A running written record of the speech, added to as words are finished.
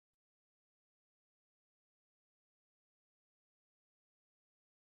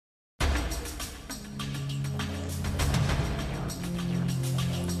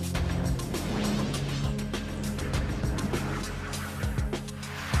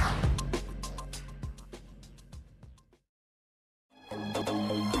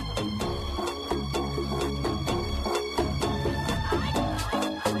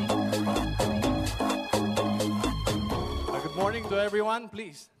everyone,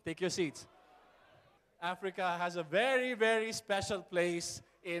 please take your seats. Africa has a very, very special place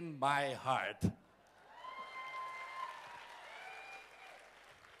in my heart.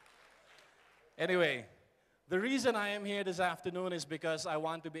 Anyway, the reason I am here this afternoon is because I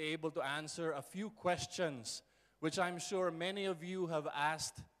want to be able to answer a few questions which I'm sure many of you have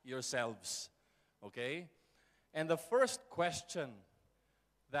asked yourselves. Okay? And the first question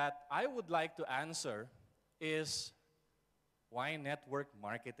that I would like to answer is, why network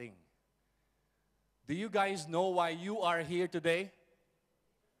marketing? Do you guys know why you are here today?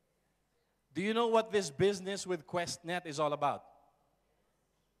 Do you know what this business with QuestNet is all about?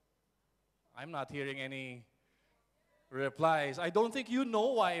 I'm not hearing any replies. I don't think you know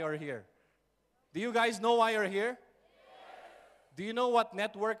why you're here. Do you guys know why you're here? Yes. Do you know what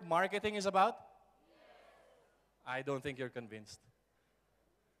network marketing is about? Yes. I don't think you're convinced.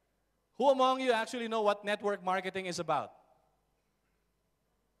 Who among you actually know what network marketing is about?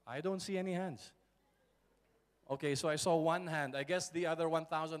 I don't see any hands. Okay, so I saw one hand. I guess the other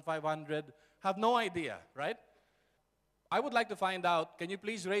 1,500 have no idea, right? I would like to find out, can you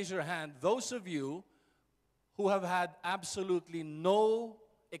please raise your hand, those of you who have had absolutely no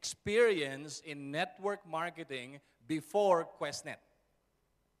experience in network marketing before QuestNet?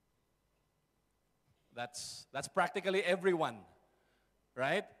 That's practically everyone,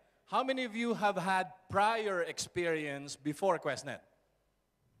 right? How many of you have had prior experience before QuestNet?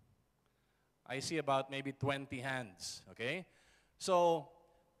 I see about maybe 20 hands, okay? So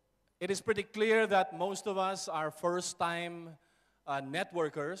it is pretty clear that most of us are first-time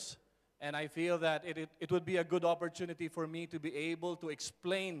networkers, and I feel that it would be a good opportunity for me to be able to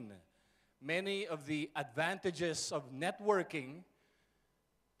explain many of the advantages of networking,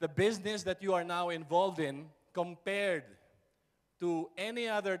 the business that you are now involved in, compared to any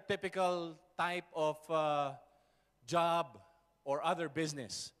other typical type of job or other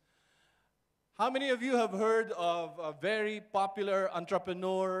business. How many of you have heard of a very popular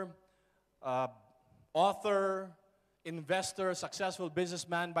entrepreneur, author, investor, successful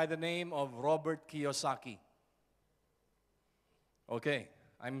businessman by the name of Robert Kiyosaki? Okay,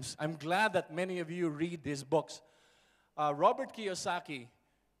 I'm glad that many of you read his books. Robert Kiyosaki,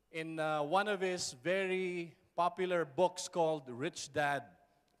 in one of his very popular books called Rich Dad,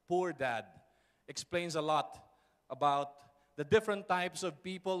 Poor Dad, explains a lot about the different types of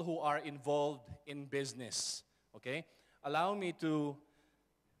people who are involved in business. Okay? Allow me to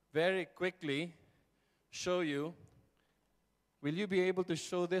very quickly show you. Will you be able to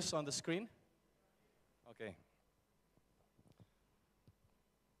show this on the screen? Okay.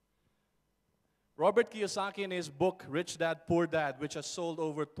 Robert Kiyosaki, in his book, Rich Dad, Poor Dad, which has sold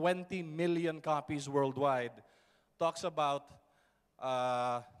over 20 million copies worldwide, talks about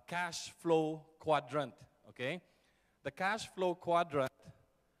cash flow quadrant. Okay? The cash flow quadrant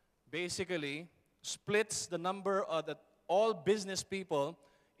basically splits the number of all business people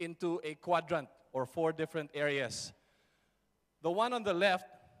into a quadrant or 4 different areas. The one on the left,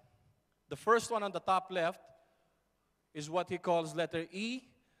 the first one on the top left, is what he calls letter E,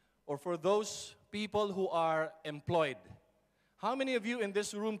 or for those people who are employed. How many of you in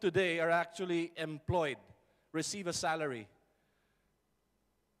this room today are actually employed, receive a salary?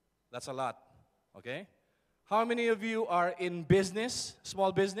 That's a lot, okay? How many of you are in business,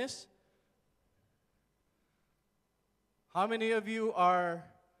 small business? How many of you are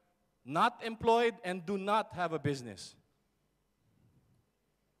not employed and do not have a business?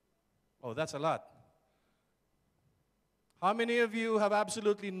 Oh, that's a lot. How many of you have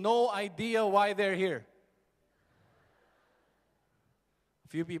absolutely no idea why they're here? A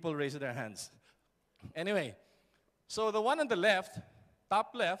few people raised their hands. Anyway, so the one on the left,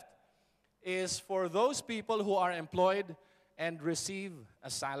 top left, is for those people who are employed and receive a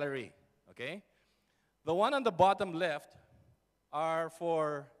salary, okay? The one on the bottom left are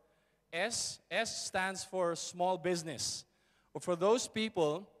for S. S stands for small business, or for those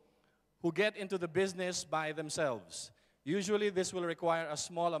people who get into the business by themselves. Usually this will require a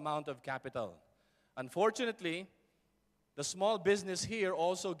small amount of capital. Unfortunately, the small business here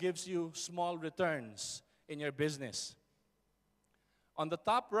also gives you small returns in your business. On the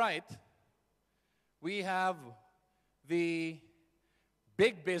top right, we have the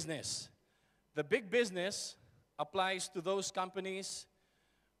big business. The big business applies to those companies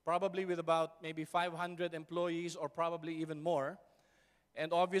probably with about maybe 500 employees or probably even more.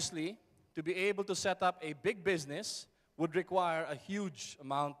 And obviously, to be able to set up a big business would require a huge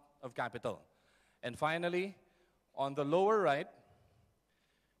amount of capital. And finally, on the lower right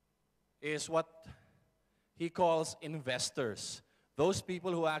is what he calls investors. Those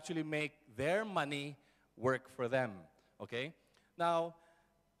people who actually make their money work for them, okay? Now,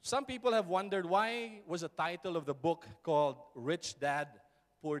 some people have wondered why was the title of the book called Rich Dad,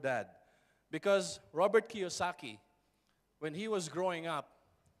 Poor Dad? Because Robert Kiyosaki, when he was growing up,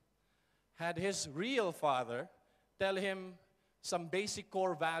 had his real father tell him some basic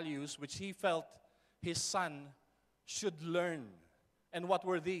core values which he felt his son should learn. And what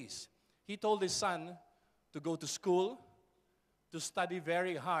were these? He told his son to go to school, to study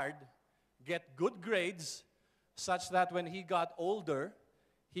very hard, get good grades, such that when he got older,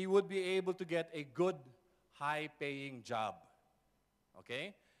 he would be able to get a good, high-paying job.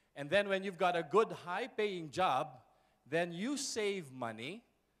 Okay? And then when you've got a good, high-paying job, then you save money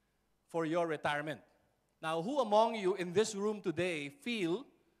for your retirement. Now, who among you in this room today feel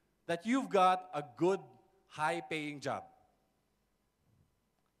that you've got a good, high-paying job?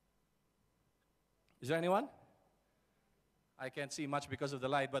 Is there anyone? I can't see much because of the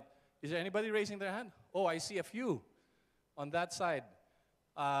light, but is there anybody raising their hand? Oh, I see a few on that side.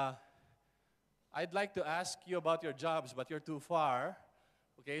 I'd like to ask you about your jobs, but you're too far.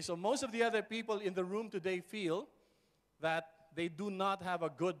 Okay, so most of the other people in the room today feel that they do not have a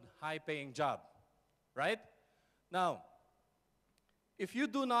good, high-paying job, right? Now, if you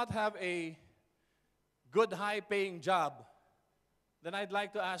do not have a good, high-paying job, then I'd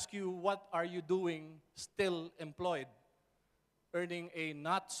like to ask you, what are you doing still employed, earning a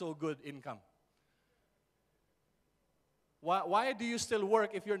not-so-good income? Why do you still work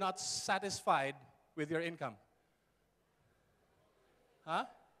if you're not satisfied with your income? Huh?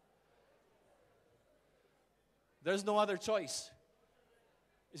 There's no other choice.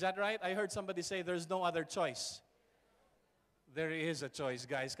 Is that right? I heard somebody say there's no other choice. There is a choice,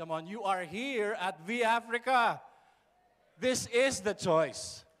 guys. Come on. You are here at V Africa. This is the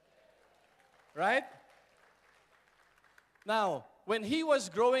choice. Right? Now, when he was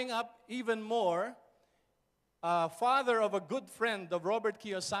growing up even more, father of a good friend of Robert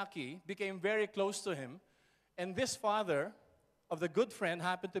Kiyosaki became very close to him. And this father of the good friend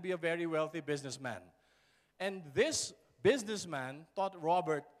happened to be a very wealthy businessman. And this businessman taught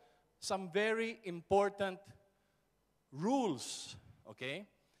Robert some very important rules, okay,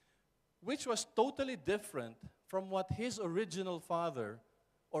 which was totally different from what his original father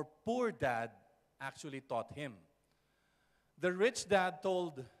or poor dad actually taught him. The rich dad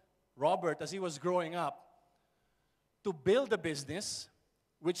told Robert as he was growing up to build a business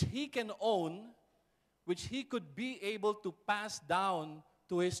which he can own, which he could be able to pass down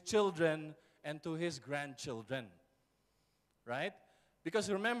to his children and to his grandchildren. Right? Because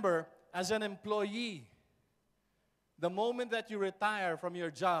remember, as an employee, the moment that you retire from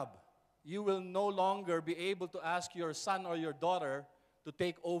your job, you will no longer be able to ask your son or your daughter to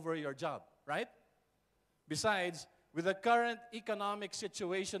take over your job. Right? Besides, with the current economic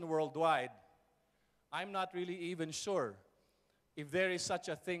situation worldwide, I'm not really even sure if there is such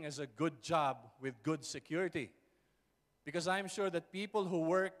a thing as a good job with good security. Because I'm sure that people who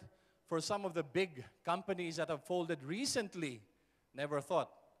worked for some of the big companies that have folded recently never thought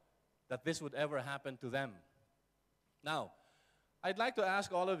that this would ever happen to them. Now, I'd like to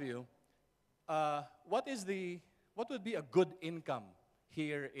ask all of you, what would be a good income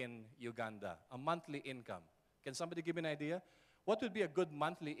here in Uganda, a monthly income? Can somebody give me an idea? What would be a good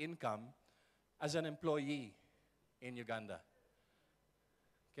monthly income as an employee in Uganda?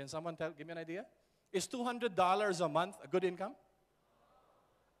 Can someone give me an idea? Is $200 a month a good income?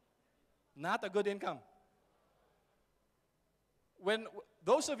 Not a good income. When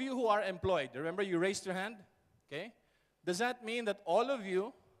those of you who are employed, remember you raised your hand, okay? Does that mean that all of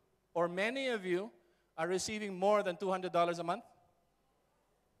you or many of you are receiving more than $200 a month?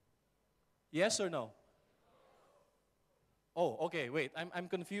 Yes or no? Oh, okay, wait, I'm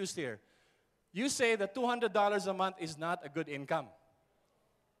confused here. You say that $200 a month is not a good income.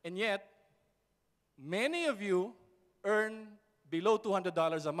 And yet, many of you earn below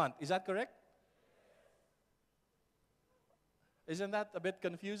 $200 a month. Is that correct? Isn't that a bit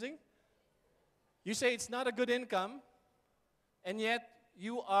confusing? You say it's not a good income, and yet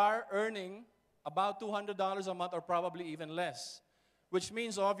you are earning about $200 a month or probably even less, which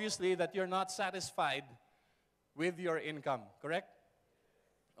means obviously that you're not satisfied with your income, correct?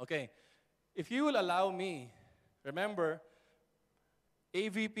 Okay. If you will allow me, remember,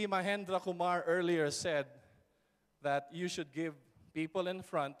 AVP Mahendra Kumar earlier said that you should give people in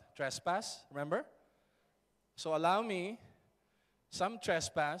front trespass, remember? So allow me some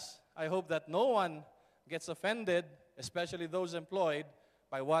trespass. I hope that no one gets offended, especially those employed,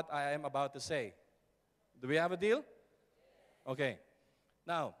 by what I am about to say. Do we have a deal? Okay.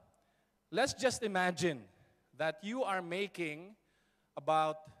 Now, let's just imagine that you are making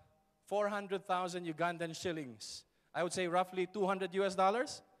about 400,000 Ugandan shillings I would say roughly 200 US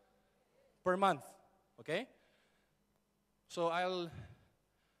dollars per month. Okay? So I'll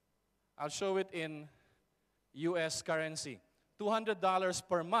show it in US currency. $200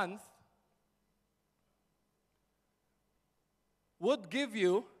 per month would give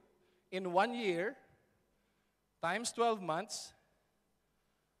you, in 1 year, times 12 months,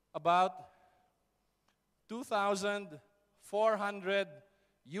 about 2,400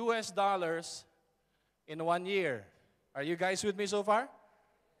 US dollars in 1 year. Are you guys with me so far?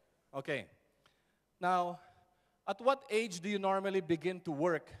 Okay. Now, at what age do you normally begin to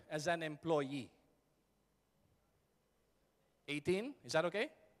work as an employee? 18? Is that okay?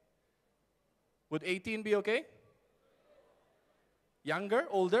 Would 18 be okay? Younger?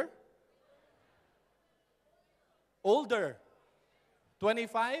 Older? Older.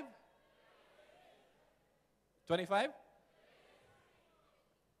 25? 25?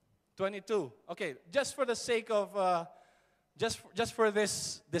 22. Okay, just for the sake of, just for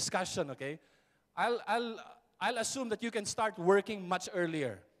this discussion, okay, I'll assume that you can start working much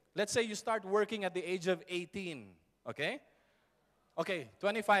earlier. Let's say you start working at the age of 18, okay? Okay,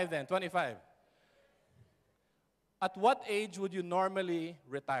 25 then, 25. At what age would you normally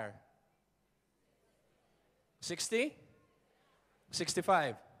retire? 60?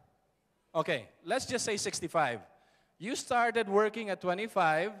 65. Okay, let's just say 65. You started working at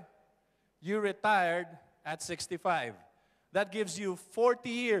 25, you retired at 65. That gives you 40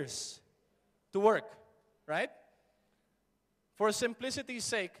 years to work, right? For simplicity's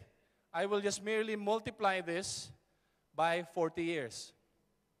sake, I will just merely multiply this by 40 years.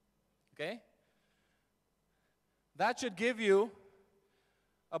 Okay? That should give you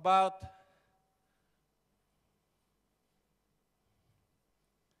about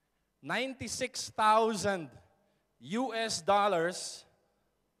 $96,000 US dollars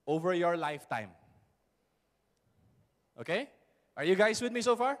over your lifetime. Okay? Are you guys with me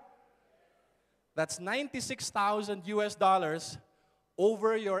so far? That's 96,000 US dollars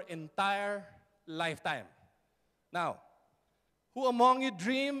over your entire lifetime. Now, who among you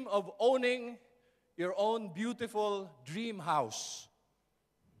dream of owning your own beautiful dream house?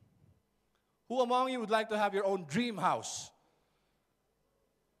 Who among you would like to have your own dream house?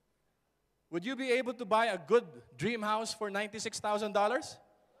 Would you be able to buy a good dream house for $96,000?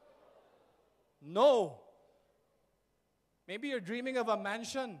 No. Maybe you're dreaming of a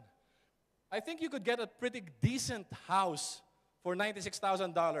mansion. I think you could get a pretty decent house for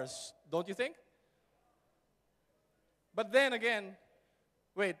 $96,000, don't you think? But then again,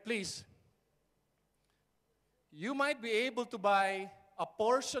 wait, please. You might be able to buy a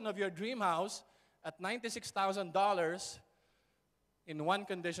portion of your dream house at $96,000 in one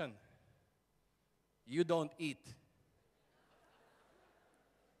condition. You don't eat.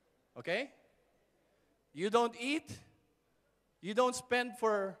 Okay? You don't eat, you don't spend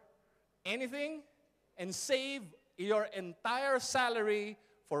for anything, and save your entire salary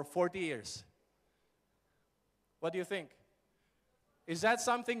for 40 years. What do you think? Is that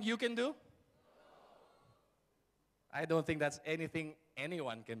something you can do? I don't think that's anything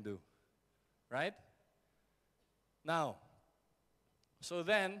anyone can do. Right? Now, so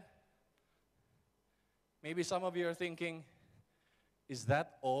then, maybe some of you are thinking, is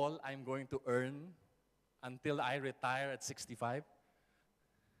that all I'm going to earn until I retire at 65?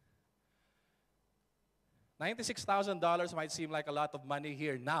 $96,000 might seem like a lot of money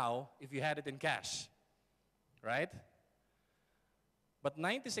here now if you had it in cash, right? But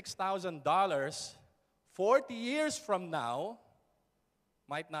 $96,000, 40 years from now,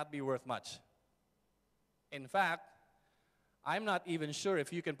 might not be worth much. In fact, I'm not even sure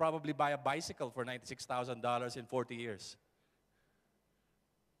if you can probably buy a bicycle for $96,000 in 40 years.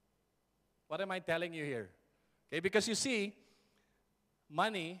 What am I telling you here? Okay, because you see,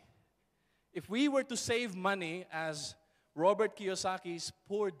 money, if we were to save money, as Robert Kiyosaki's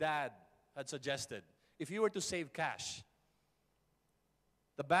poor dad had suggested, if you were to save cash,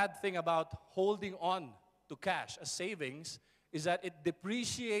 the bad thing about holding on to cash as savings is that it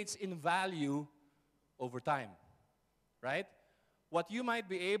depreciates in value over time, right? What you might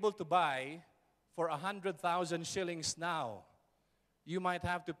be able to buy for 100,000 shillings now, you might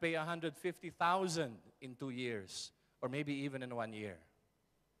have to pay 150,000 in 2 years, or maybe even in 1 year.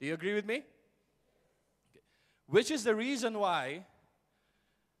 Do you agree with me? Okay. Which is the reason why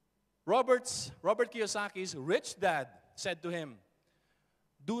Robert Kiyosaki's rich dad said to him,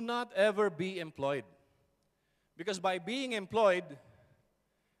 do not ever be employed. Because by being employed,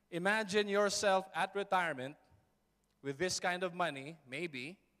 imagine yourself at retirement with this kind of money,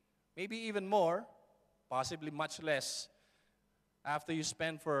 maybe even more, possibly much less, after you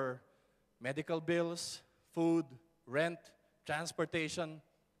spend for medical bills, food, rent, transportation,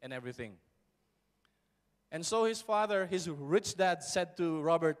 and everything. And so his father, his rich dad, said to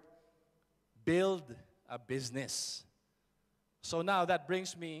Robert, build a business. So now that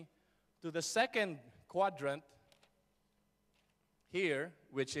brings me to the second quadrant here,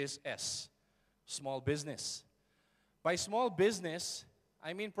 which is S, small business. By small business,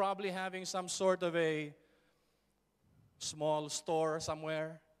 I mean probably having some sort of a small store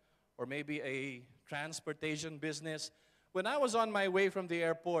somewhere, or maybe a transportation business. When I was on my way from the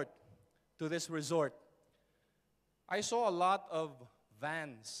airport to this resort, I saw a lot of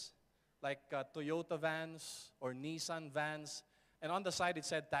vans, like Toyota vans or Nissan vans, and on the side it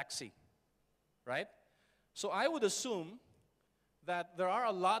said taxi, right? So I would assume that there are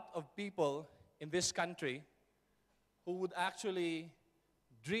a lot of people in this country who would actually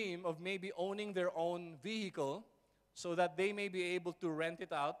dream of maybe owning their own vehicle so that they may be able to rent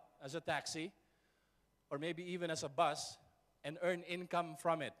it out as a taxi or maybe even as a bus and earn income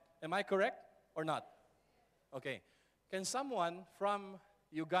from it. Am I correct or not? Okay. Can someone from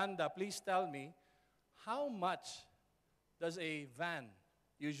Uganda please tell me how much does a van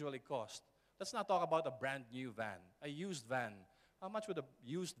usually cost? Let's not talk about a brand new van, a used van. How much would a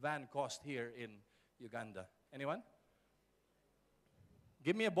used van cost here in Uganda? Anyone?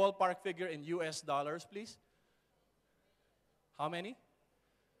 Give me a ballpark figure in US dollars, please. How many?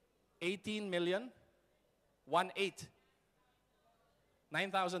 18 million? 1/8.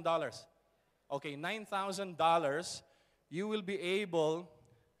 $9,000. Okay, $9,000. You will be able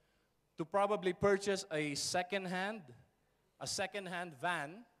to probably purchase a second-hand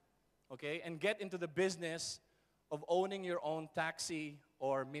van, okay, and get into the business of owning your own taxi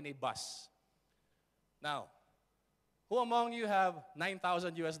or minibus. Now, who among you have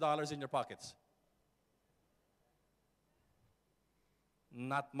 9,000 US dollars in your pockets?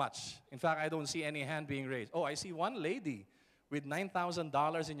 Not much. In fact, I don't see any hand being raised. Oh, I see one lady with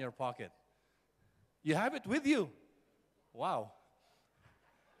 $9,000 in your pocket. You have it with you. Wow.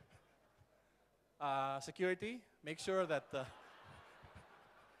 Security, make sure that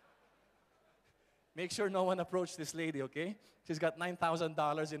make sure no one approach this lady, okay? She's got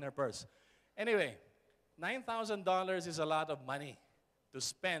 $9,000 in her purse. Anyway, $9,000 is a lot of money to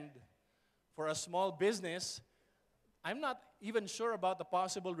spend for a small business. I'm not even sure about the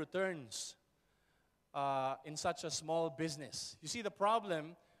possible returns in such a small business. You see, the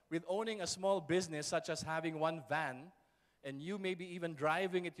problem with owning a small business, such as having one van, and you maybe even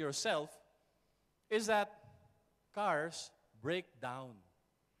driving it yourself, is that cars break down,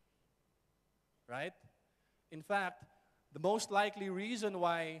 right? In fact, the most likely reason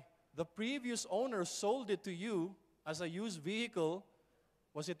why the previous owner sold it to you as a used vehicle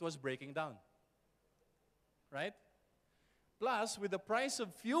was it was breaking down, right? Plus, with the price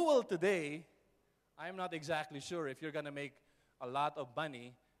of fuel today, I'm not exactly sure if you're going to make a lot of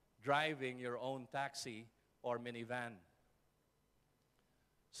money driving your own taxi or minivan.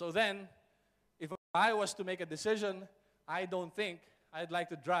 So then, if I was to make a decision, I don't think I'd like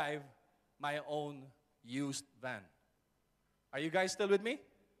to drive my own used van. Are you guys still with me?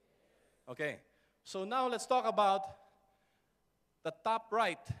 Okay. So now let's talk about the top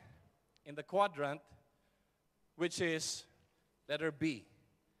right in the quadrant, which is letter B,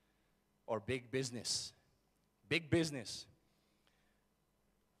 or big business. Big business.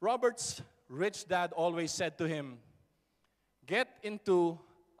 Robert's rich dad always said to him, get into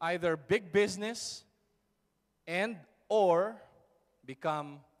either big business and or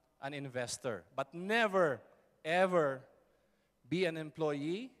become an investor. But never, ever be an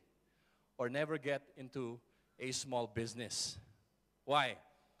employee or never get into a small business. Why?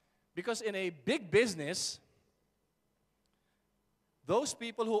 Because in a big business, those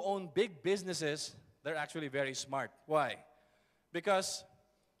people who own big businesses, they're actually very smart. Why? Because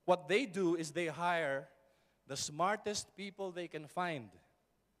what they do is they hire the smartest people they can find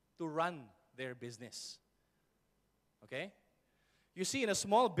to run their business. Okay? You see, in a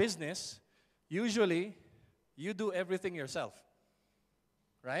small business, usually you do everything yourself.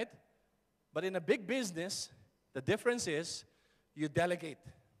 Right? But in a big business, the difference is you delegate.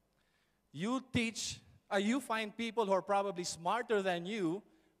 You teach, you find people who are probably smarter than you,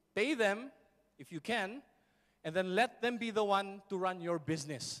 pay them if you can, and then let them be the one to run your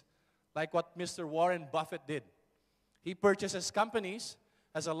business. Like what Mr. Warren Buffett did. He purchases companies,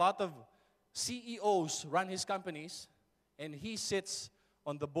 has a lot of CEOs run his companies, and he sits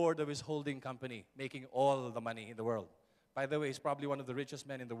on the board of his holding company, making all the money in the world. By the way, he's probably one of the richest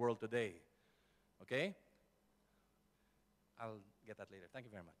men in the world today. Okay? I'll get that later. Thank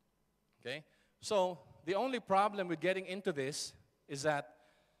you very much. Okay? So, the only problem with getting into this is that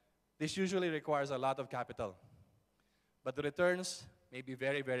this usually requires a lot of capital. but the returns may be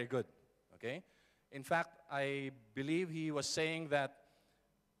very, very good, okay? In fact, I believe he was saying that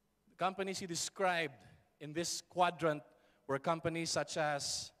the companies he described in this quadrant were companies such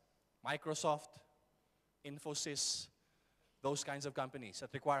as Microsoft, Infosys, those kinds of companies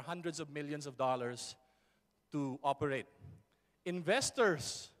that require hundreds of millions of dollars to operate.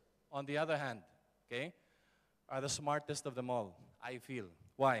 Investors, on the other hand, okay, are the smartest of them all, I feel.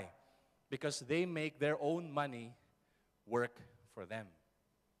 Why? Because they make their own money work for them.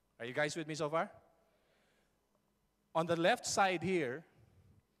 Are you guys with me so far? On the left side here,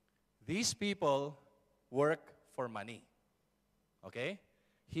 these people work for money. Okay?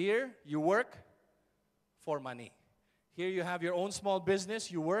 Here, you work for money. Here you have your own small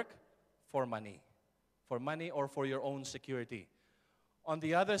business, you work for money. For money or for your own security. On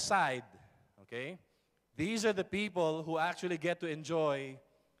the other side, okay, these are the people who actually get to enjoy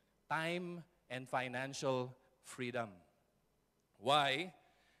time and financial freedom. Why?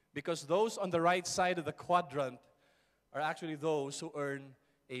 Because those on the right side of the quadrant are actually those who earn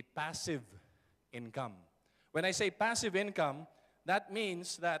a passive income. When I say passive income, that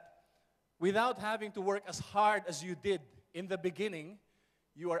means that without having to work as hard as you did in the beginning,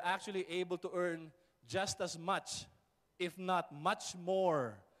 you are actually able to earn just as much, if not much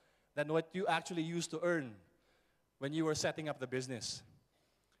more, than what you actually used to earn when you were setting up the business.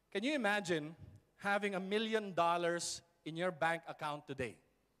 Can you imagine having $1 million in your bank account today?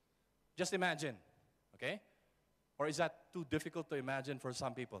 Just imagine, okay? Or is that too difficult to imagine for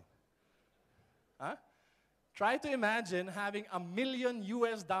some people? Huh? Try to imagine having $1 million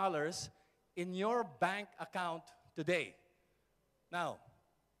in your bank account today. Now,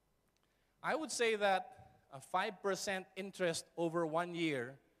 I would say that a 5% interest over 1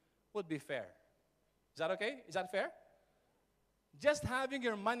 year would be fair. Is that okay? Is that fair? Just having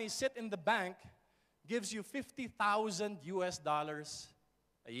your money sit in the bank gives you $50,000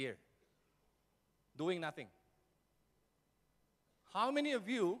 a year. Doing nothing. How many of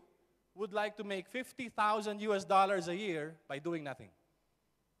you would like to make $50,000 a year by doing nothing?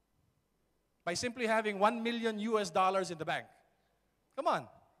 By simply having $1 million in the bank. Come on.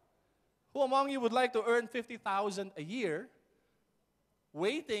 Who among you would like to earn $50,000 a year,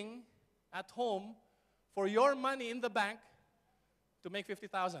 waiting at home for your money in the bank to make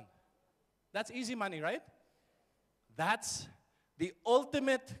 $50,000? That's easy money, right? That's the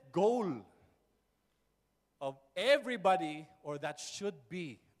ultimate goal of everybody, or that should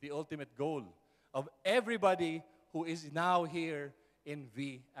be the ultimate goal of everybody who is now here in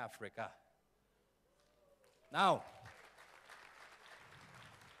V Africa. Now,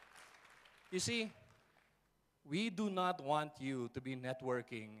 you see, we do not want you to be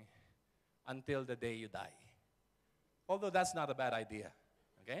networking until the day you die. Although that's not a bad idea,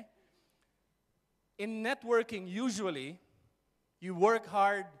 okay? In networking, usually, you work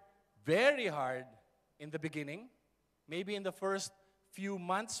hard, very hard, in the beginning, maybe in the first few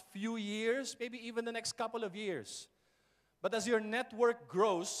months, few years, maybe even the next couple of years. But as your network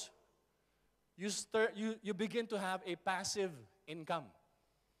grows, you begin to have a passive income.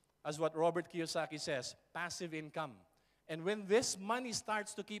 As what Robert Kiyosaki says, passive income. And when this money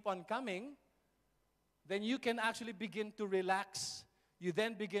starts to keep on coming, then you can actually begin to relax. You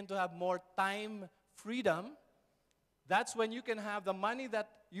then begin to have more time freedom. That's when you can have the money that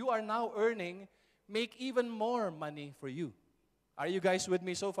you are now earning make even more money for you. Are you guys with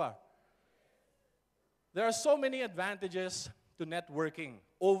me so far? There are so many advantages to networking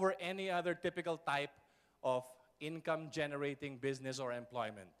over any other typical type of income-generating business or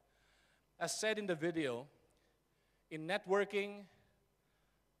employment. As said in the video, in networking,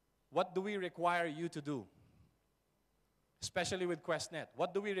 what do we require you to do? Especially with QuestNet.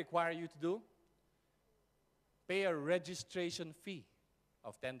 What do we require you to do? Pay a registration fee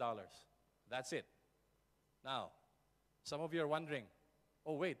of $10. That's it. Now, some of you are wondering,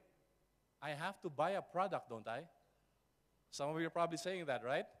 oh wait, I have to buy a product, don't I? Some of you are probably saying that,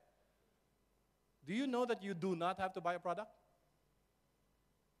 right? Do you know that you do not have to buy a product?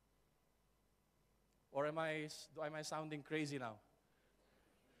 Or am I sounding crazy now?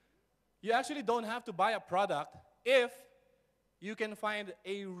 You actually don't have to buy a product if you can find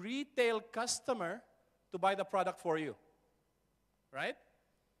a retail customer to buy the product for you. Right?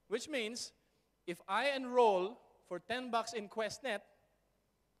 Which means, if I enroll for $10 in QuestNet,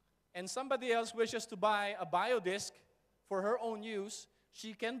 and somebody else wishes to buy a biodisc for her own use,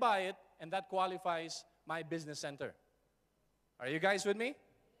 she can buy it, and that qualifies my business center. Are you guys with me?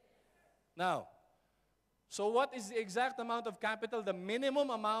 Now, so what is the exact amount of capital, the minimum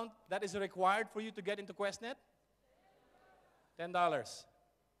amount that is required for you to get into QuestNet? $10.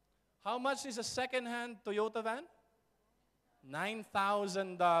 How much is a second-hand Toyota van?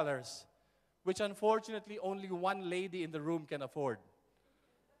 $9,000, which unfortunately only one lady in the room can afford.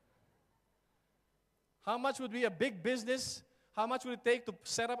 How much would be a big business? How much would it take to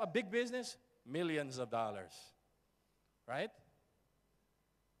set up a big business? Millions of dollars, right?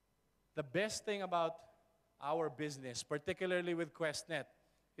 The best thing about our business, particularly with QuestNet,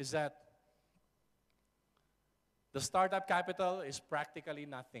 is that the startup capital is practically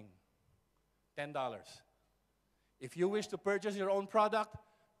nothing, $10. If you wish to purchase your own product,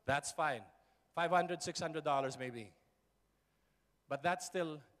 that's fine, $500, $600 maybe. But that's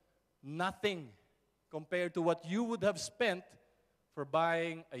still nothing compared to what you would have spent for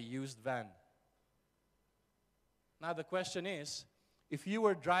buying a used van. Now the question is, if you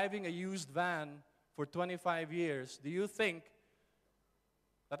were driving a used van for 25 years, do you think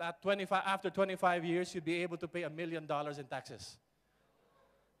that after 25 years you'd be able to pay $1 million in taxes?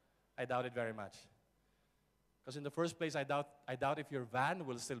 I doubt it very much. Because in the first place, I doubt if your van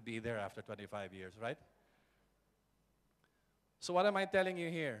will still be there after 25 years, right? So what am I telling you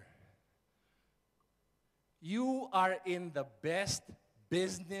here? You are in the best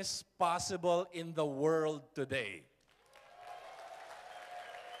business possible in the world today.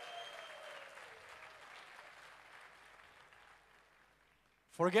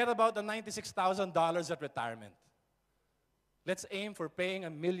 Forget about the $96,000 at retirement. Let's aim for paying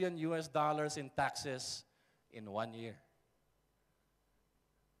 $1 million in taxes in 1 year.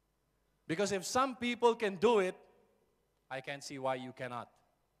 Because if some people can do it, I can't see why you cannot.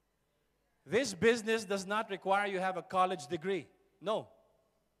 This business does not require you have a college degree. No.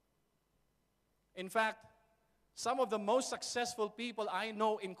 In fact, some of the most successful people I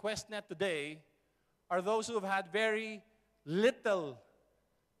know in QuestNet today are those who have had very little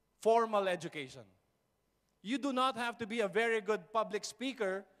formal education. You do not have to be a very good public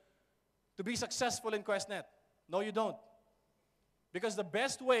speaker to be successful in QuestNet. No, you don't. Because the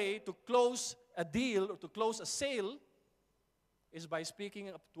best way to close a deal or to close a sale is by speaking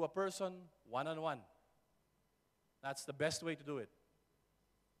to a person one-on-one. That's the best way to do it.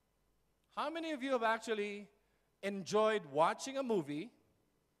 How many of you have actually enjoyed watching a movie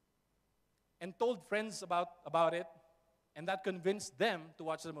and told friends about it, and that convinced them to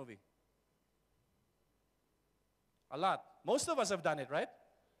watch the movie? A lot. Most of us have done it, right?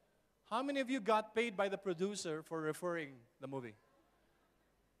 How many of you got paid by the producer for referring the movie?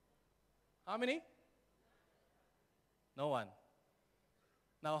 How many? No one.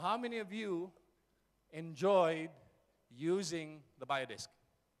 Now, how many of you enjoyed using the biodisc?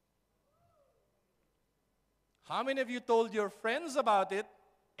 How many of you told your friends about it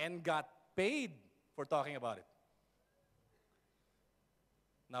and got paid for talking about it?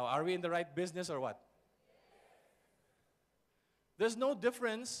 Now, are we in the right business or what? There's no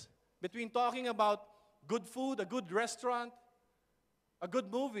difference between talking about good food, a good restaurant, a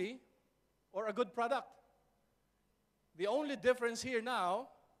good movie, or a good product. The only difference here now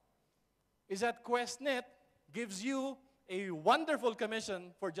is that QuestNet gives you a wonderful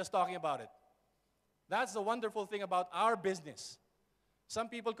commission for just talking about it. That's the wonderful thing about our business. Some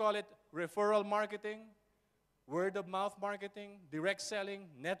people call it referral marketing, word-of-mouth marketing, direct selling,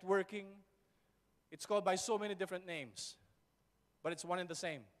 networking. It's called by so many different names, but it's one and the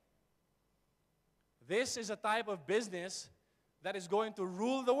same. This is a type of business that is going to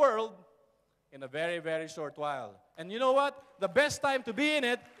rule the world in a very, very short while. And you know what? The best time to be in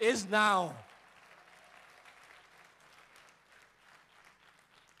it is now.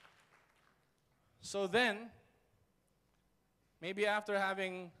 So then, maybe after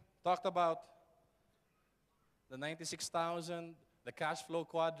having talked about the 96,000, the cash flow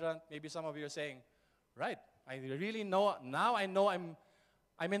quadrant, maybe some of you are saying, right, I really know, now I know I'm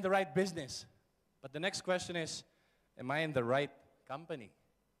in the right business. But the next question is, am I in the right company?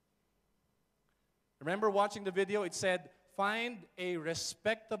 Remember watching the video, it said, find a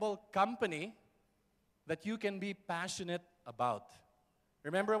respectable company that you can be passionate about.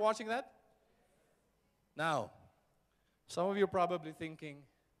 Remember watching that? Now, some of you are probably thinking,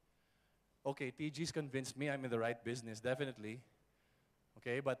 okay, TG's convinced me I'm in the right business, definitely.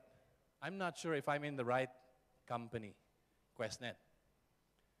 Okay, but I'm not sure if I'm in the right company, QuestNet.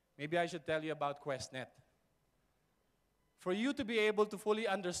 Maybe I should tell you about QuestNet. For you to be able to fully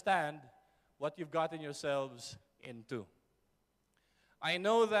understand what you've gotten yourselves into. I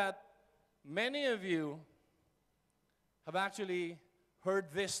know that many of you have actually heard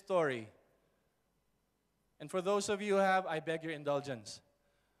this story. And for those of you who have, I beg your indulgence.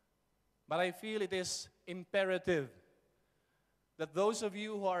 But I feel it is imperative that those of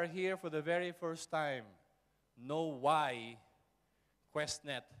you who are here for the very first time know why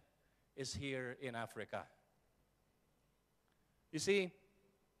QuestNet is here in Africa. You see,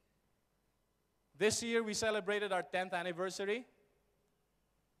 this year we celebrated our 10th anniversary.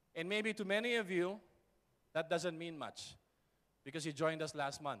 And maybe to many of you, that doesn't mean much because you joined us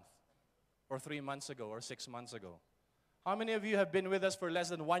last month or 3 months ago or 6 months ago. How many of you have been with us for less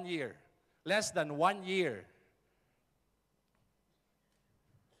than 1 year? Less than 1 year.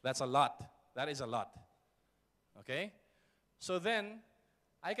 That's a lot. That is a lot. Okay? So then,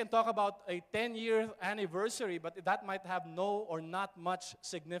 I can talk about a 10-year anniversary, but that might have no or not much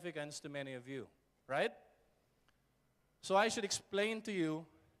significance to many of you. Right? So I should explain to you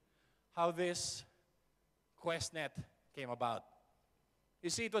how this QuestNet came about. You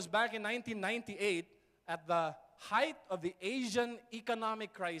see, it was back in 1998 at the height of the Asian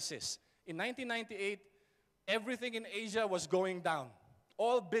economic crisis. In 1998, everything in Asia was going down.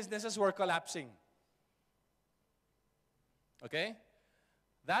 All businesses were collapsing. Okay?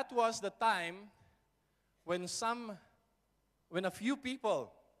 That was the time when a few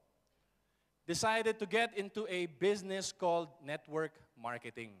people decided to get into a business called network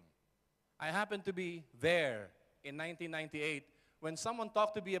marketing. I happened to be there in 1998 when someone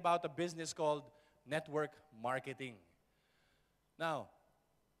talked to me about a business called network marketing. Now,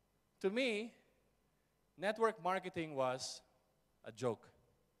 to me, network marketing was a joke.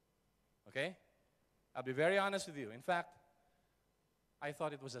 Okay? I'll be very honest with you. In fact, I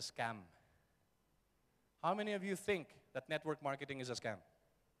thought it was a scam. How many of you think that network marketing is a scam?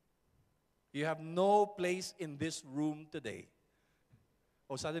 You have no place in this room today.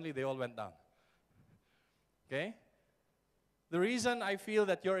 Oh, suddenly they all went down. Okay? The reason I feel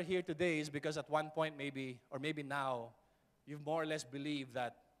that you're here today is because at one point maybe, or maybe now, you've more or less believed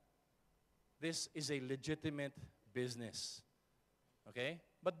that this is a legitimate business. Okay?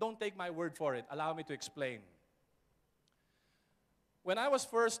 But don't take my word for it. Allow me to explain. When I was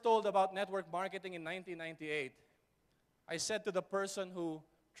first told about network marketing in 1998, I said to the person who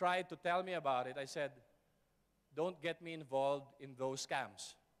tried to tell me about it, I said, don't get me involved in those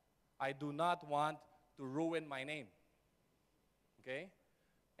scams. I do not want to ruin my name. Okay?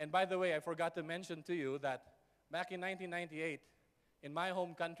 And by the way, I forgot to mention to you that back in 1998, in my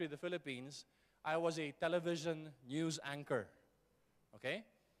home country, the Philippines, I was a television news anchor. Okay?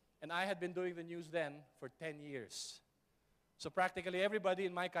 And I had been doing the news then for 10 years. So practically everybody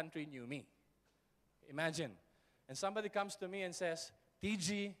in my country knew me. Imagine. And somebody comes to me and says,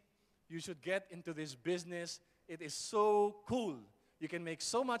 TG, you should get into this business. It is so cool. You can make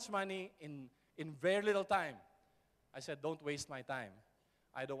so much money in very little time. I said, don't waste my time.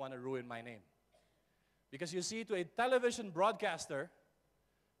 I don't want to ruin my name. Because you see, to a television broadcaster,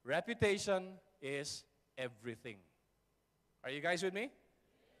 reputation is everything. Are you guys with me?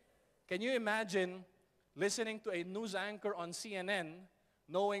 Can you imagine listening to a news anchor on CNN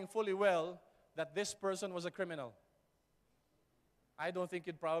knowing fully well that this person was a criminal? I don't think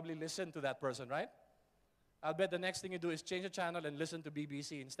you'd probably listen to that person, right? I'll bet the next thing you do is change the channel and listen to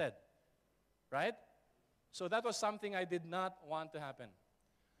BBC instead. Right? So that was something I did not want to happen.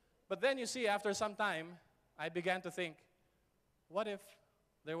 But then you see, after some time, I began to think, what if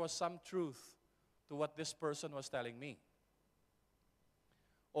there was some truth to what this person was telling me?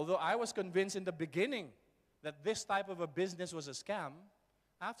 Although I was convinced in the beginning that this type of a business was a scam,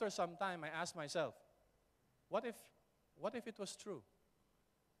 after some time I asked myself, what if it was true?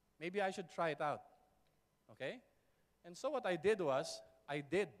 Maybe I should try it out. Okay? And so what I did was, I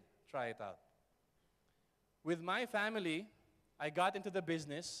did try it out. With my family, I got into the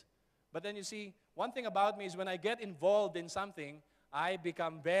business, but then you see, one thing about me is when I get involved in something, I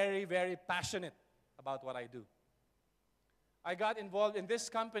become very, very passionate about what I do. I got involved in this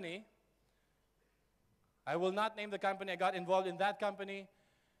company. I will not name the company. I got involved in that company,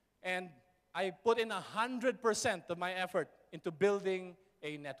 and I put in 100% of my effort into building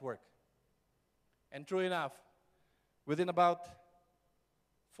a network. And true enough, within about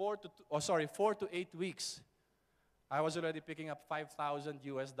 4 to 8 weeks, I was already picking up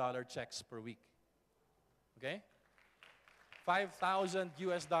 $5,000 checks per week. Okay?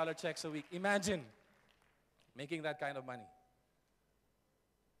 $5,000 checks a week. Imagine making that kind of money.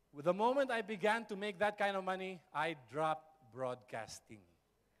 With the moment I began to make that kind of money, I dropped broadcasting.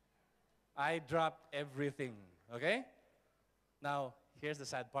 I dropped everything. Okay? Now, here's the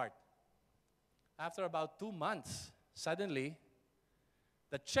sad part. After about 2 months, suddenly,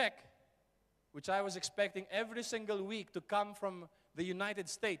 the check, which I was expecting every single week to come from the United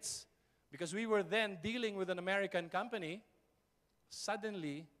States, because we were then dealing with an American company,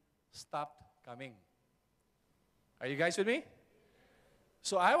 suddenly stopped coming. Are you guys with me?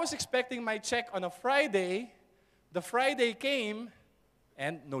 So I was expecting my check on a Friday. The Friday came,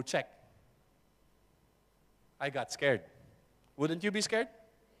 and no check. I got scared. Wouldn't you be scared?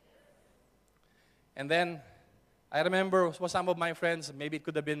 And then, I remember some of my friends, maybe it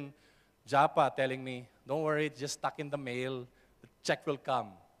could have been Japa, telling me, don't worry, it's just stuck in the mail. The check will come.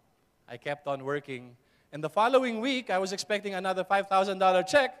 I kept on working. And the following week, I was expecting another $5,000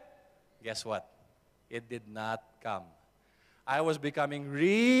 check. Guess what? It did not come. I was becoming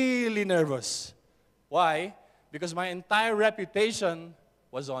really nervous. Why? Because my entire reputation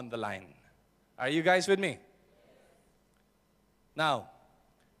was on the line. Are you guys with me? Now,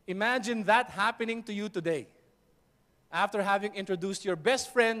 imagine that happening to you today. After having introduced your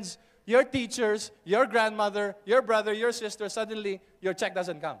best friends, your teachers, your grandmother, your brother, your sister, suddenly your check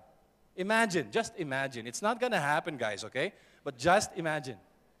doesn't come. Imagine, just imagine. It's not going to happen, guys, okay? But just imagine.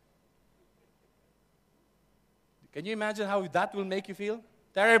 Can you imagine how that will make you feel?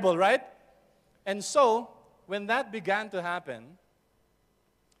 Terrible, right? And so, when that began to happen,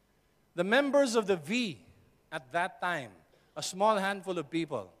 the members of the V at that time, a small handful of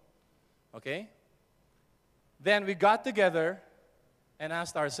people, okay? Then we got together and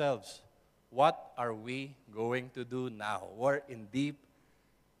asked ourselves, what are we going to do now? We're in deep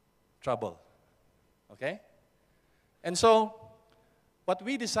trouble, okay? And so, what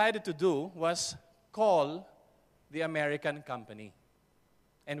we decided to do was call the American company.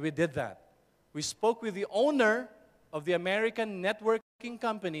 And we did that. We spoke with the owner of the American networking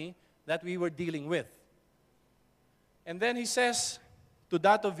company that we were dealing with. And then he says to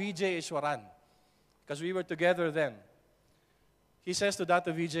Dato VJ Ishwaran, because we were together then, he says to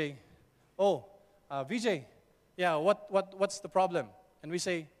Dato VJ, oh, VJ, yeah, what's the problem? And we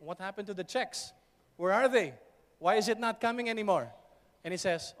say, what happened to the checks? Where are they? Why is it not coming anymore? And he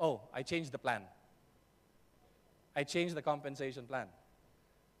says, oh, I changed the plan. I changed the compensation plan.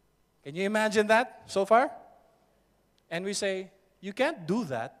 Can you imagine that so far? And we say, you can't do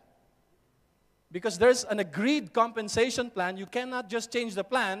that because there's an agreed compensation plan. You cannot just change the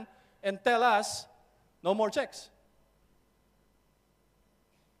plan and tell us no more checks.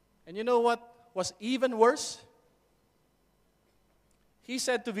 And you know what was even worse? He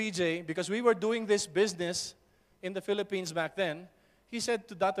said to VJ, because we were doing this business in the Philippines back then, he said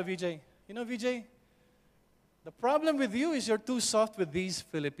to Dato VJ, you know, VJ, the problem with you is you're too soft with these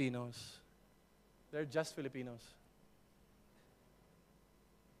Filipinos. They're just Filipinos.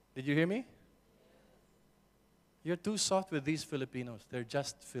 Did you hear me? You're too soft with these Filipinos. They're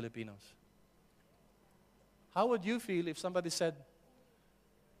just Filipinos. How would you feel if somebody said,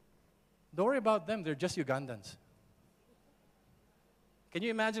 don't worry about them, they're just Ugandans? Can you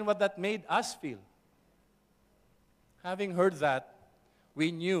imagine what that made us feel? Having heard that,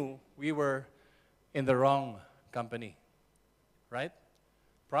 we knew we were in the wrong company, right?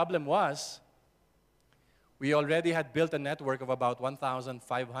 Problem was, we already had built a network of about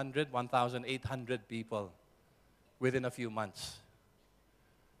 1,500, 1,800 people within a few months.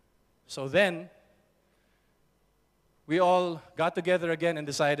 So then, we all got together again and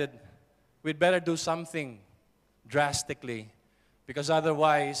decided we'd better do something drastically, because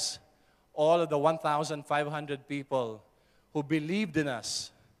otherwise, all of the 1,500 people who believed in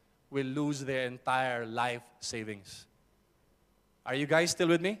us will lose their entire life savings. Are you guys still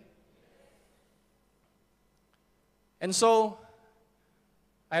with me? And so,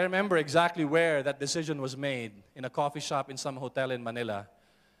 I remember exactly where that decision was made, in a coffee shop in some hotel in Manila.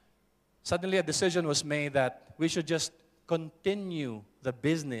 Suddenly a decision was made that we should just continue the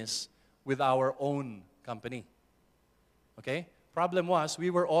business with our own company. Okay? Problem was, we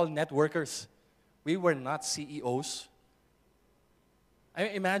were all networkers. We were not CEOs. I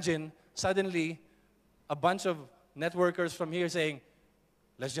imagine suddenly a bunch of networkers from here saying,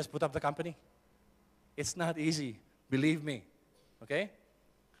 let's just put up the company. It's not easy, believe me. Okay?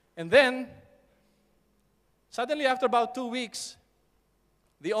 And then, suddenly after about 2 weeks,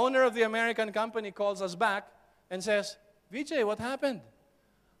 the owner of the American company calls us back and says, VJ, what happened?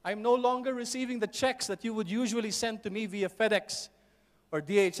 I'm no longer receiving the checks that you would usually send to me via FedEx or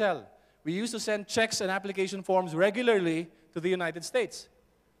DHL. We used to send checks and application forms regularly to the United States.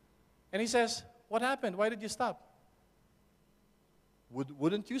 And he says, what happened? Why did you stop?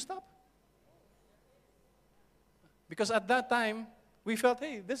 Wouldn't you stop? Because at that time, we felt,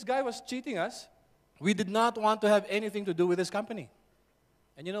 hey, this guy was cheating us. We did not want to have anything to do with this company.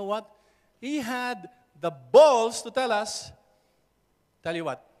 And you know what? He had the balls to tell us, tell you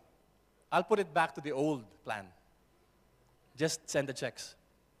what, I'll put it back to the old plan. Just send the checks.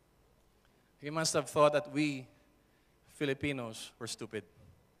 He must have thought that we Filipinos were stupid.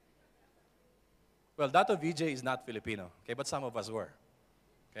 Well, Dato VJ is not Filipino, okay, but some of us were,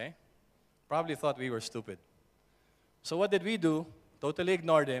 okay? Probably thought we were stupid. So what did we do? Totally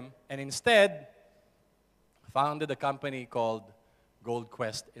ignored him, and instead founded a company called Gold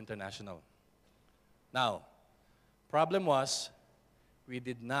Quest International. Now, problem was, we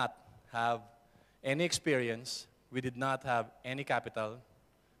did not have any experience, we did not have any capital,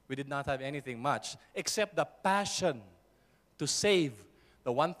 we did not have anything much, except the passion to save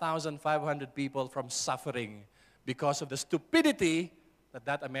the 1,500 people from suffering because of the stupidity that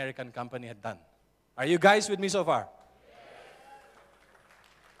that American company had done. Are you guys with me so far?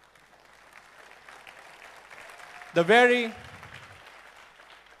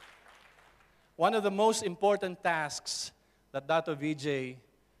 One of the most important tasks that Dr. Vijay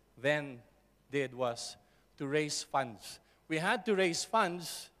then did was to raise funds. We had to raise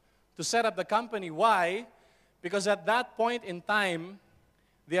funds to set up the company. Why? Because at that point in time,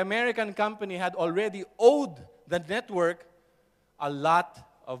 the American company had already owed the network a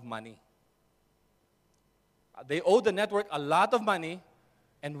lot of money. They owed the network a lot of money,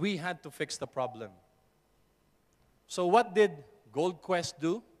 and we had to fix the problem. So what did Gold Quest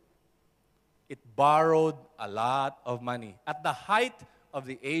do? It borrowed a lot of money at the height of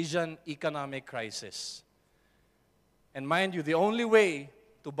the Asian economic crisis. And mind you, the only way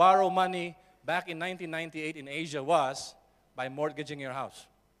to borrow money back in 1998 in Asia was by mortgaging your house.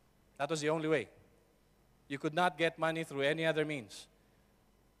 That was the only way. You could not get money through any other means.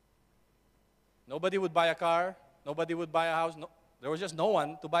 Nobody would buy a car. Nobody would buy a house. No, there was just no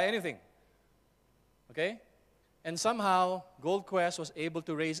one to buy anything. Okay? And somehow, Gold Quest was able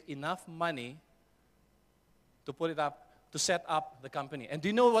to raise enough money to put it up, to set up the company. And do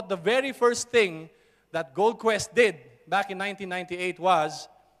you know what the very first thing that Gold Quest did back in 1998 was?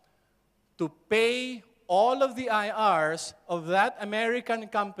 To pay all of the IRs of that American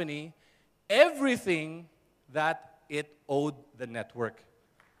company everything that it owed the network.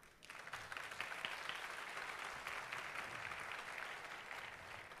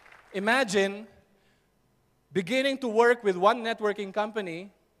 Imagine beginning to work with one networking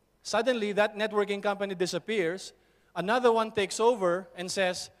company, suddenly that networking company disappears, another one takes over and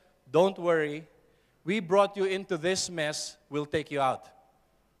says, don't worry, we brought you into this mess, we'll take you out.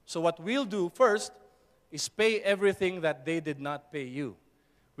 So what we'll do first is pay everything that they did not pay you,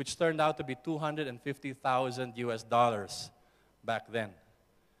 which turned out to be $250,000 US back then,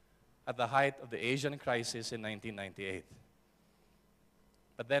 at the height of the Asian crisis in 1998.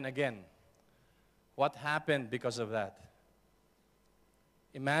 But then again, what happened because of that?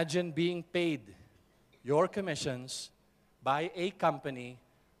 Imagine being paid your commissions by a company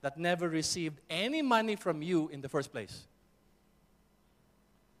that never received any money from you in the first place.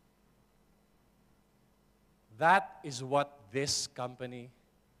 That is what this company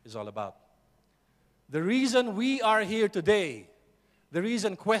is all about. The reason we are here today, the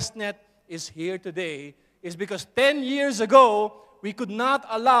reason QuestNet is here today, is because 10 years ago, we could not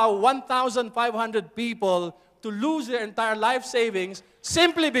allow 1,500 people to lose their entire life savings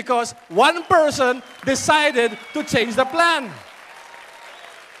simply because one person decided to change the plan.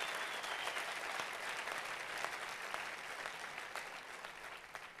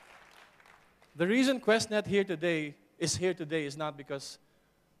 The reason QuestNet is here today is not because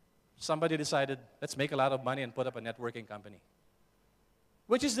somebody decided, let's make a lot of money and put up a networking company.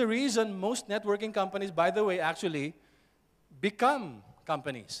 Which is the reason most networking companies, by the way, actually become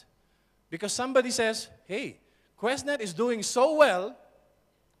companies. Because somebody says, hey, QuestNet is doing so well,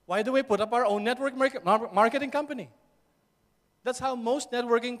 why do we put up our own network marketing company? That's how most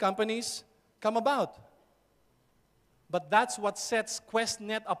networking companies come about. But that's what sets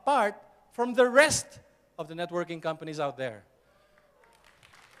QuestNet apart from the rest of the networking companies out there.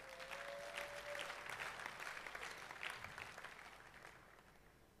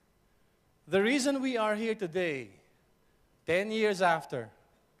 The reason we are here today, 10 years after,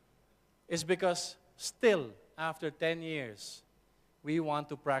 is because still, after 10 years, we want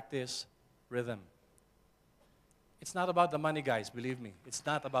to practice rhythm. It's not about the money, guys, believe me. It's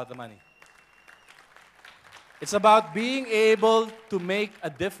not about the money. It's about being able to make a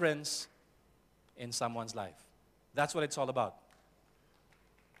difference in someone's life. That's what it's all about.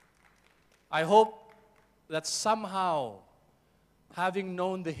 I hope that somehow, having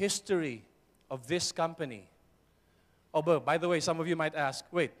known the history of this company. Oh, but by the way, some of you might ask,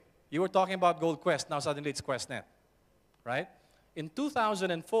 wait, you were talking about Gold Quest, now suddenly it's QuestNet, right? In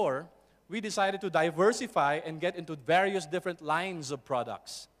 2004, we decided to diversify and get into various different lines of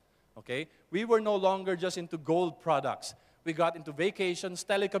products, okay? We were no longer just into gold products. We got into vacations,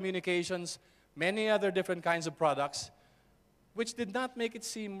 telecommunications, many other different kinds of products, which did not make it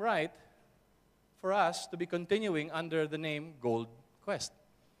seem right for us to be continuing under the name Gold Quest.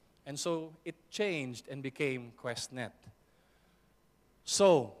 And so it changed and became QuestNet.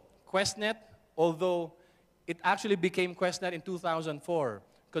 So, QuestNet, although It actually became QuestNet in 2004.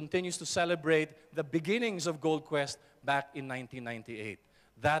 Continues to celebrate the beginnings of Gold Quest back in 1998.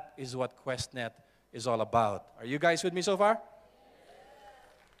 That is what QuestNet is all about. Are you guys with me so far?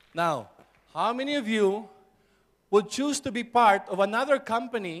 Now, how many of you would choose to be part of another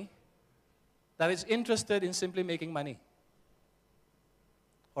company that is interested in simply making money?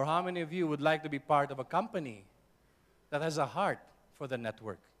 Or how many of you would like to be part of a company that has a heart for the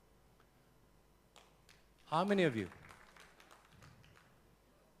network? How many of you?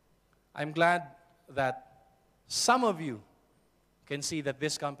 I'm glad that some of you can see that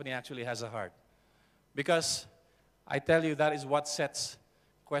this company actually has a heart. Because I tell you, that is what sets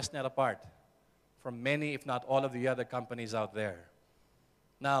QuestNet apart from many, if not all, of the other companies out there.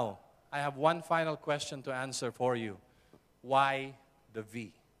 Now, I have one final question to answer for you. Why the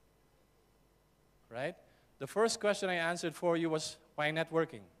V? Right? The first question I answered for you was, why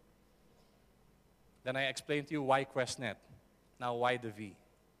networking? Then I explained to you why QuestNet. Now, why the V?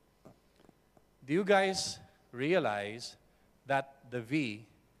 Do you guys realize that the V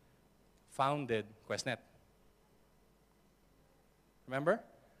founded QuestNet? Remember?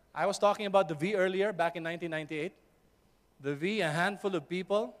 I was talking about the V earlier, back in 1998. The V, a handful of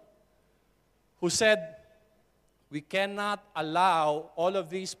people who said, we cannot allow all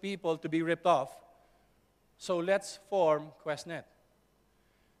of these people to be ripped off, so let's form QuestNet.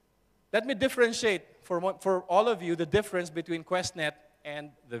 Let me differentiate for all of you the difference between QuestNet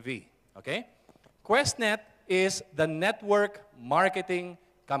and the V, okay? QuestNet is the network marketing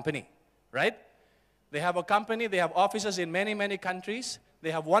company, right? They have a company, they have offices in many, many countries.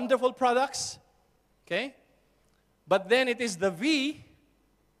 They have wonderful products, okay? But then it is the V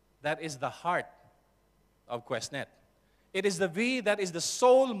that is the heart of QuestNet. It is the V that is the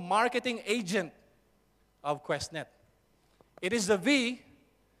sole marketing agent of QuestNet. It is the V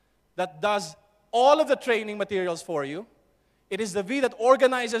that does all of the training materials for you. It is the V that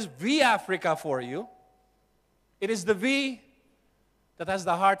organizes V Africa for you. It is the V that has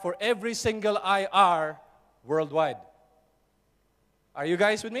the heart for every single IR worldwide. Are you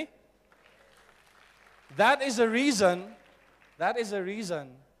guys with me? That is a reason, it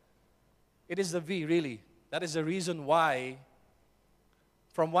is the V, really. That is the reason why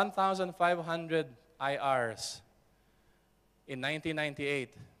from 1,500 IRs in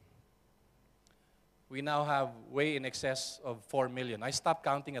 1998, we now have way in excess of 4 million. I stopped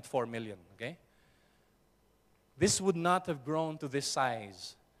counting at 4 million, okay? This would not have grown to this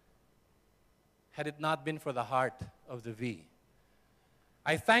size had it not been for the heart of the V.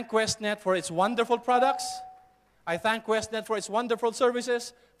 I thank QuestNet for its wonderful products. I thank QuestNet for its wonderful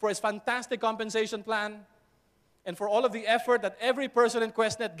services, for its fantastic compensation plan, and for all of the effort that every person in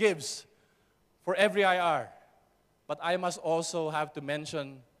QuestNet gives for every IR. But I must also have to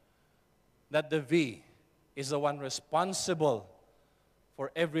mention that the V is the one responsible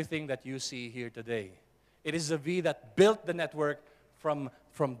for everything that you see here today. It is the V that built the network from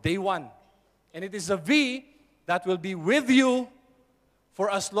day one. And it is the V that will be with you for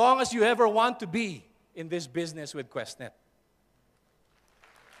as long as you ever want to be in this business with QuestNet.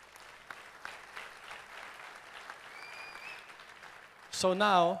 So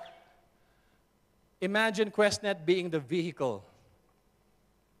now, imagine QuestNet being the vehicle.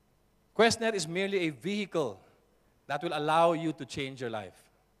 QuestNet is merely a vehicle that will allow you to change your life.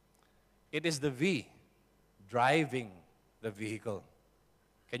 It is the V driving the vehicle.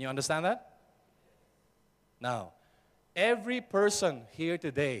 Can you understand that? Now, every person here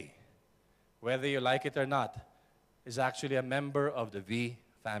today, whether you like it or not, is actually a member of the V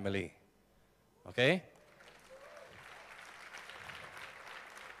family. Okay?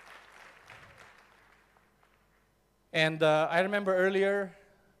 And I remember earlier,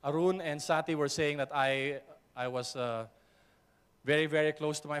 Arun and Sati were saying that I was very, very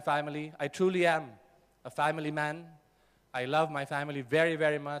close to my family. I truly am a family man. I love my family very,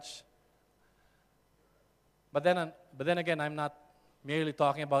 very much. But then again, I'm not merely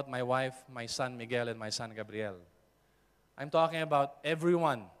talking about my wife, my son Miguel, and my son Gabriel. I'm talking about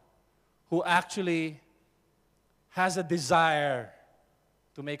everyone who actually has a desire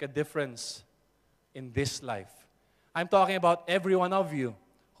to make a difference in this life. I'm talking about every one of you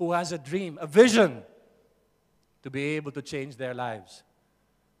who has a dream, a vision to be able to change their lives.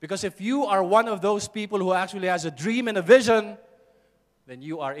 Because if you are one of those people who actually has a dream and a vision, then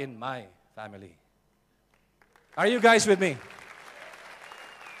you are in my family. Are you guys with me?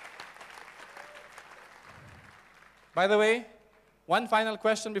 By the way, one final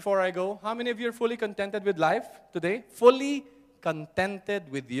question before I go. How many of you are fully contented with life today? Fully contented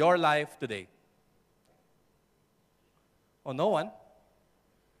with your life today? Oh, no one?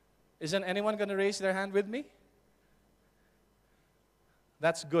 Isn't anyone going to raise their hand with me?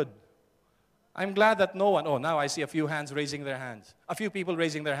 That's good. I'm glad that no one, oh, now I see a few hands raising their hands. A few people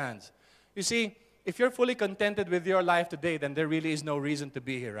raising their hands. You see, if you're fully contented with your life today, then there really is no reason to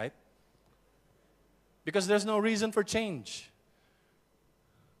be here, right? Because there's no reason for change.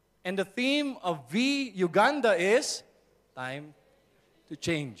 And the theme of V Uganda is time to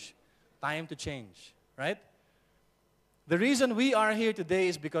change. Time to change, right? The reason we are here today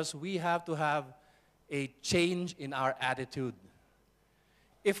is because we have to have a change in our attitude.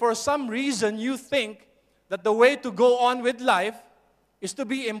 If for some reason you think that the way to go on with life is to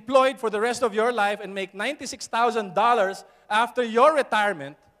be employed for the rest of your life and make $96,000 after your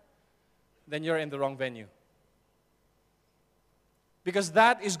retirement, then you're in the wrong venue. Because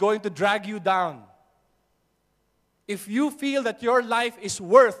that is going to drag you down. If you feel that your life is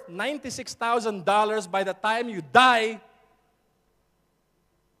worth $96,000 by the time you die,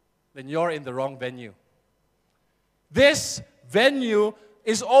 then you're in the wrong venue. This venue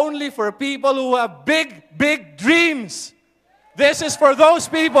is only for people who have big, big dreams. This is for those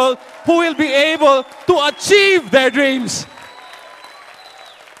people who will be able to achieve their dreams.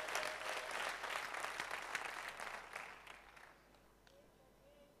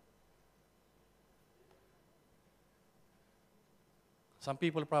 Some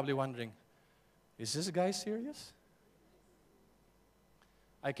people are probably wondering, is this guy serious?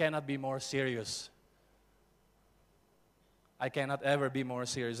 I cannot be more serious. I cannot ever be more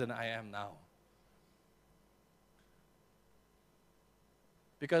serious than I am now.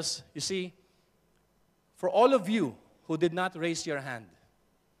 Because, you see, for all of you who did not raise your hand,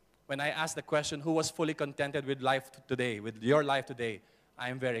 when I asked the question, who was fully contented with life today, with your life today, I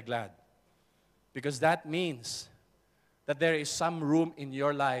am very glad. Because that means that there is some room in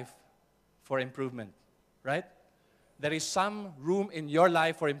your life for improvement, right? There is some room in your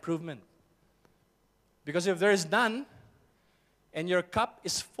life for improvement. Because if there is none, and your cup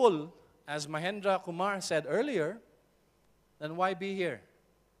is full, as Mahendra Kumar said earlier, then why be here?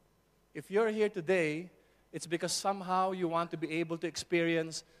 If you're here today, it's because somehow you want to be able to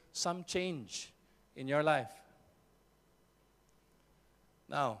experience some change in your life.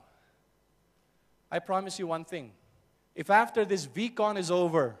 Now, I promise you one thing. If after this VCon is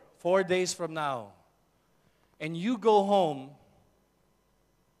over, 4 days from now, and you go home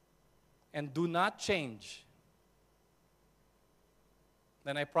and do not change,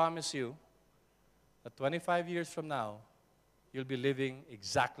 then I promise you that 25 years from now, you'll be living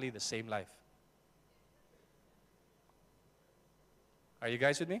exactly the same life. Are you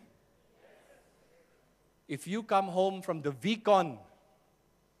guys with me? If you come home from the VCon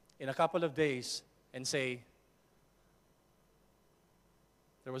in a couple of days and say,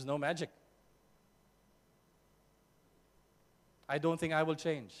 there was no magic, I don't think I will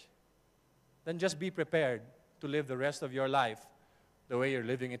change, then just be prepared to live the rest of your life the way you're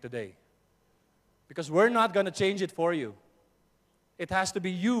living it today. Because we're not going to change it for you. It has to be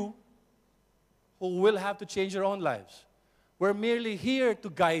you who will have to change your own lives. We're merely here to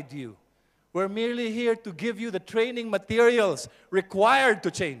guide you. We're merely here to give you the training materials required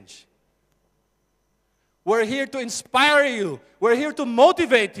to change. We're here to inspire you. We're here to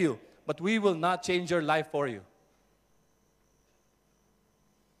motivate you. But we will not change your life for you.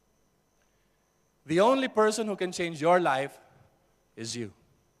 The only person who can change your life is you.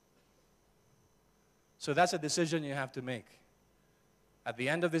 So that's a decision you have to make. At the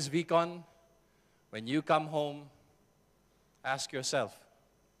end of this VCon, when you come home, ask yourself,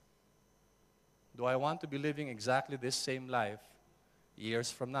 do I want to be living exactly this same life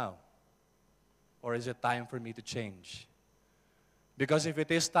years from now? Or is it time for me to change? Because if it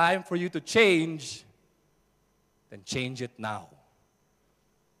is time for you to change, then change it now.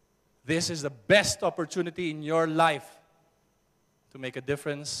 This is the best opportunity in your life to make a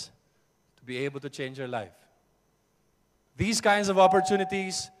difference, to be able to change your life. These kinds of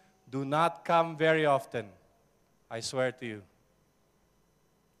opportunities do not come very often, I swear to you.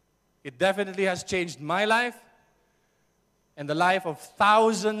 It definitely has changed my life and the life of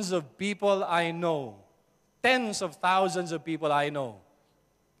thousands of people I know. Tens of thousands of people I know.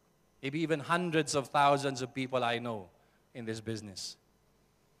 Maybe even hundreds of thousands of people I know in this business.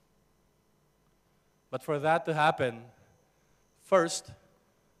 But for that to happen, first,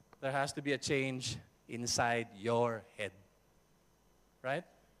 there has to be a change inside your head. Right?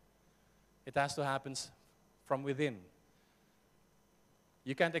 It has to happen from within.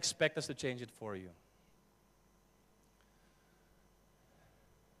 You can't expect us to change it for you.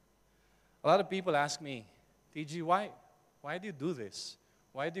 A lot of people ask me, TG, why do you do this?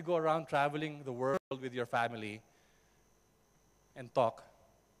 Why do you go around traveling the world with your family and talk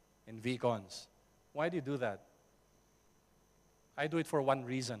in VCons? Why do you do that? I do it for one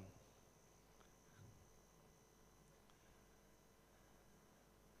reason.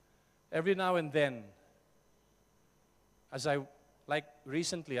 Every now and then, like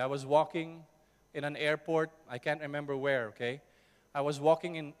recently, I was walking in an airport. I can't remember where, okay? I was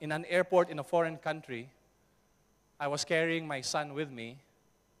walking in an airport in a foreign country. I was carrying my son with me.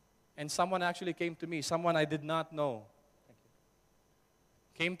 And someone actually came to me, someone I did not know.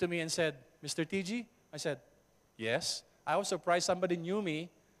 Came to me and said, Mr. TG? I said, yes. I was surprised somebody knew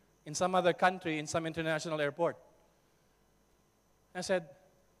me in some other country, in some international airport. I said,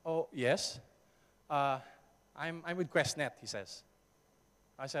 oh, yes. I'm with QuestNet, he says.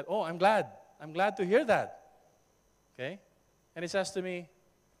 I said, oh, I'm glad. I'm glad to hear that. Okay? And he says to me,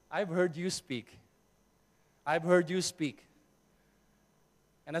 I've heard you speak. I've heard you speak.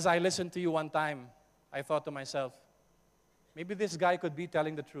 And as I listened to you one time, I thought to myself, maybe this guy could be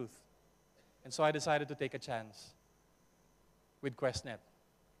telling the truth. And so I decided to take a chance with QuestNet.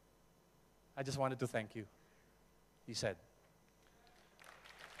 I just wanted to thank you, he said.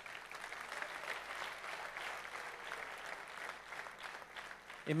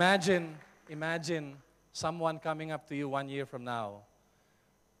 Imagine someone coming up to you 1 year from now,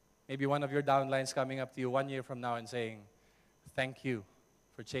 maybe one of your downlines coming up to you 1 year from now and saying, thank you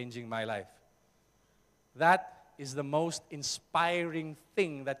for changing my life. That is the most inspiring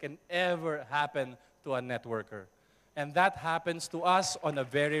thing that can ever happen to a networker. And that happens to us on a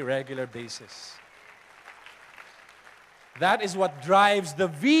very regular basis. That is what drives the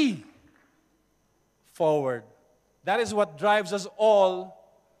V forward. That is what drives us all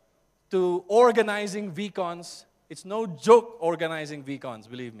to organizing VCons. It's no joke organizing VCons,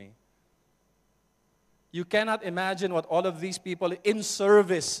 believe me. You cannot imagine what all of these people in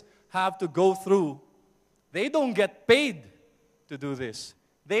service have to go through. They don't get paid to do this.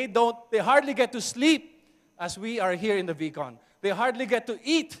 They hardly get to sleep as we are here in the VCon. They hardly get to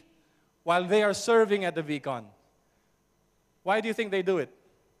eat while they are serving at the VCon. Why do you think they do it?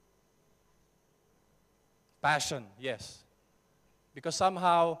 Passion, yes. Because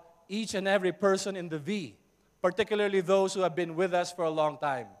somehow, each and every person in the V, particularly those who have been with us for a long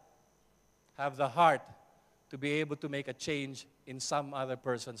time, have the heart to be able to make a change in some other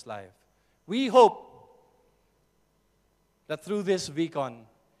person's life. We hope that through this VCon,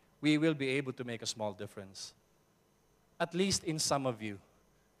 we will be able to make a small difference. At least in some of you.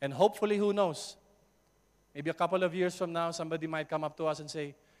 And hopefully, who knows? Maybe a couple of years from now, somebody might come up to us and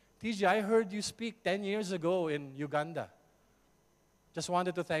say, TG, I heard you speak 10 years ago in Uganda. Just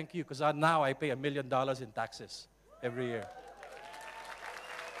wanted to thank you because now I pay $1 million in taxes every year.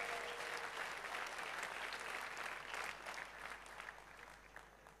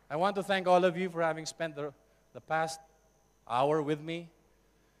 I want to thank all of you for having spent the past hour with me.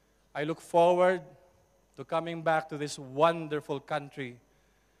 I look forward to coming back to this wonderful country,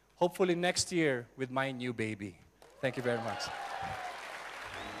 hopefully next year with my new baby. Thank you very much.